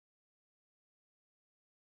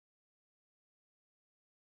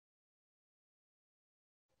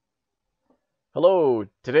Hello,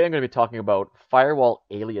 today I'm going to be talking about firewall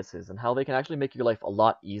aliases and how they can actually make your life a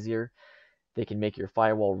lot easier. They can make your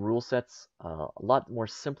firewall rule sets a lot more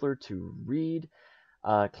simpler to read,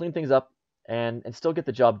 clean things up, and still get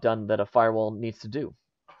the job done that a firewall needs to do.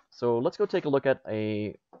 So let's go take a look at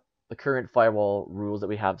the current firewall rules that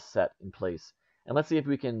we have set in place, and let's see if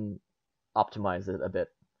we can optimize it a bit.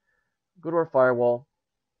 Go to our firewall,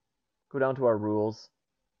 go down to our rules.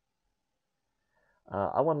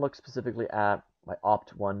 I want to look specifically at my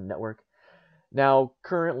opt1 network. Now,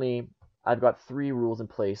 currently, I've got 3 rules in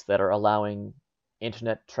place that are allowing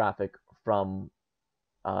internet traffic from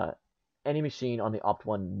any machine on the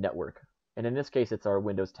opt1 network. And in this case, it's our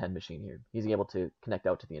Windows 10 machine here. He's able to connect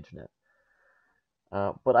out to the internet.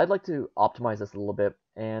 But I'd like to optimize this a little bit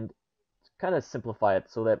and kind of simplify it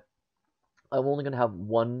so that I'm only going to have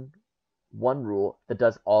one rule that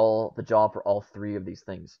does all the job for all 3 of these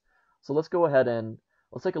things. So let's go ahead and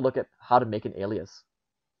let's take a look at how to make an alias.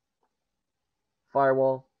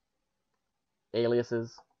 Firewall,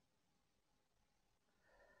 aliases.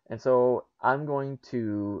 And so I'm going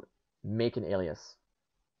to make an alias.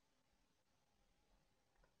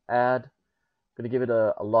 Add, I'm going to give it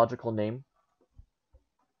a logical name.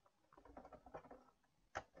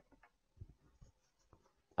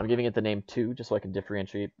 I'm giving it the name 2 just so I can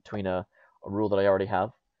differentiate between a rule that I already have.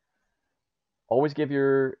 Always give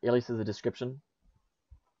your aliases a description.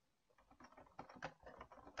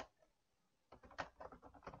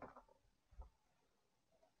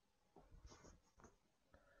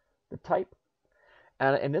 The type,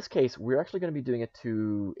 and in this case, we're actually going to be doing it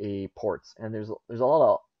to a ports, and there's a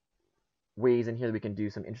lot of ways in here that we can do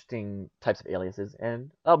some interesting types of aliases,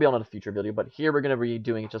 and that'll be on a future video, but here we're going to be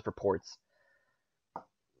doing it just for ports.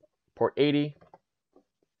 Port 80,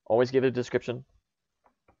 always give it a description.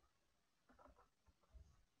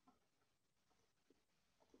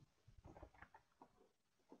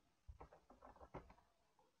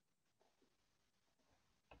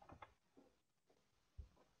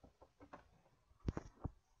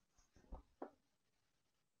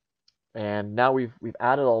 And now we've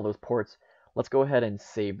added all those ports. Let's go ahead and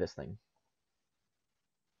save this thing.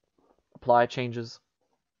 Apply changes.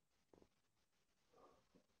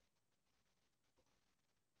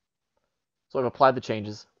 So I've applied the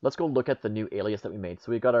changes. Let's go look at the new alias that we made.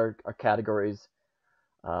 So we've got our categories,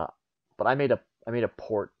 but I made a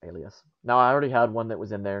port alias. Now I already had one that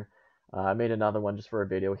was in there. I made another one just for a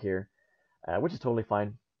video here, which is totally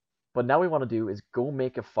fine. But now we want to do is go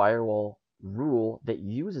make a firewall rule that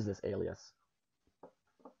uses this alias.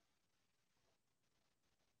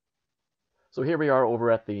 So here we are over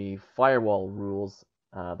at the firewall rules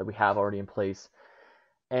that we have already in place.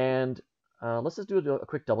 And let's just do a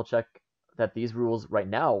quick double check that these rules right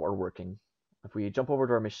now are working. If we jump over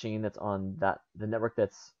to our machine that's on the network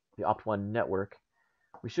that's the opt1 network,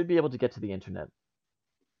 we should be able to get to the internet.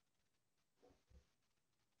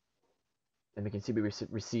 And we can see we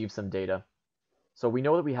receive some data. So we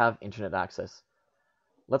know that we have internet access.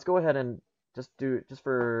 Let's go ahead and just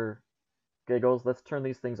for giggles, let's turn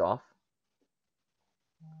these things off.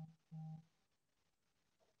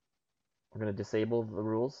 We're going to disable the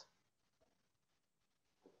rules.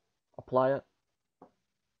 Apply it.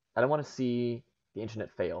 I don't want to see the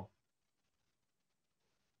internet fail.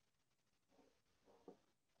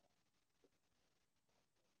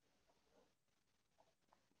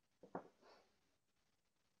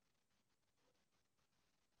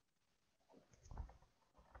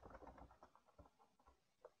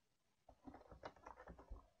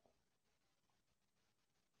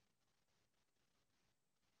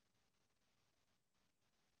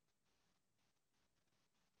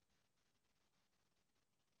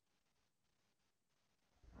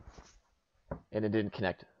 And it didn't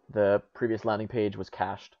connect. The previous landing page was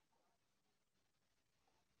cached.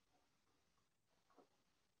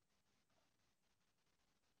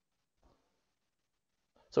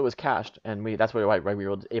 So it was cached, and that's why we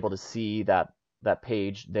were able to see that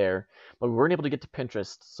page there, but we weren't able to get to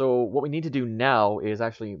Pinterest. So what we need to do now is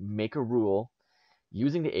actually make a rule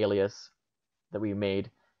using the alias that we made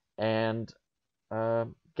and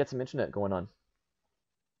get some internet going on.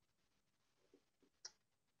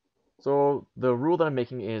 So the rule that I'm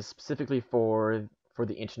making is specifically for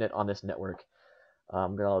the internet on this network.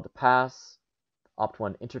 I'm going to allow it to pass.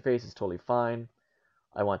 Opt1 interface is totally fine.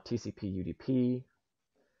 I want TCP UDP.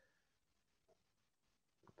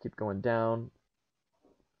 Keep going down.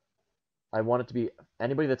 I want it to be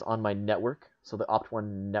anybody that's on my network, so the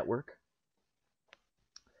opt1 network.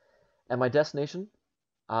 And my destination,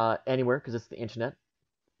 anywhere, because it's the internet.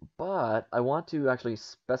 But I want to actually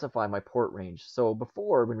specify my port range. So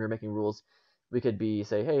before, when we were making rules, we could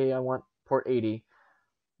say, hey, I want port 80,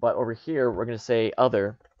 but over here we're going to say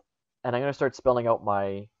other, and I'm going to start spelling out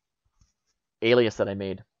my alias that I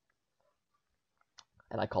made,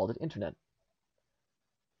 and I called it internet.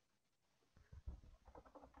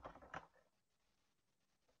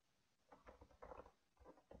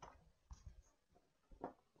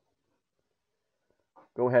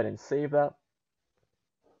 Go ahead and save that.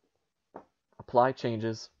 Apply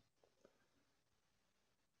changes.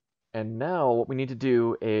 And now what we need to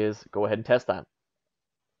do is go ahead and test that.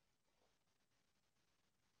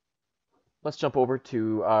 Let's jump over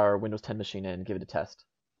to our Windows 10 machine and give it a test.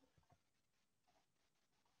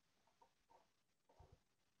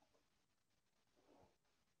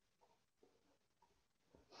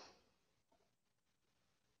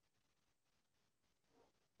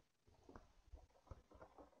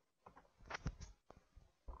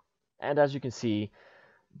 And as you can see,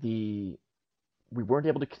 we weren't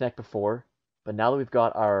able to connect before, but now that we've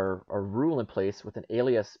got our rule in place with an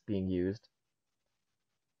alias being used,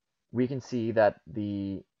 we can see that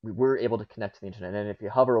we were able to connect to the internet. And if you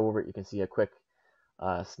hover over it, you can see a quick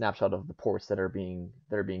snapshot of the ports that are being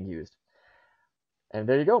used. And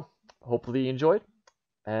there you go. Hopefully you enjoyed,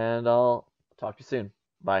 and I'll talk to you soon.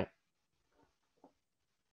 Bye.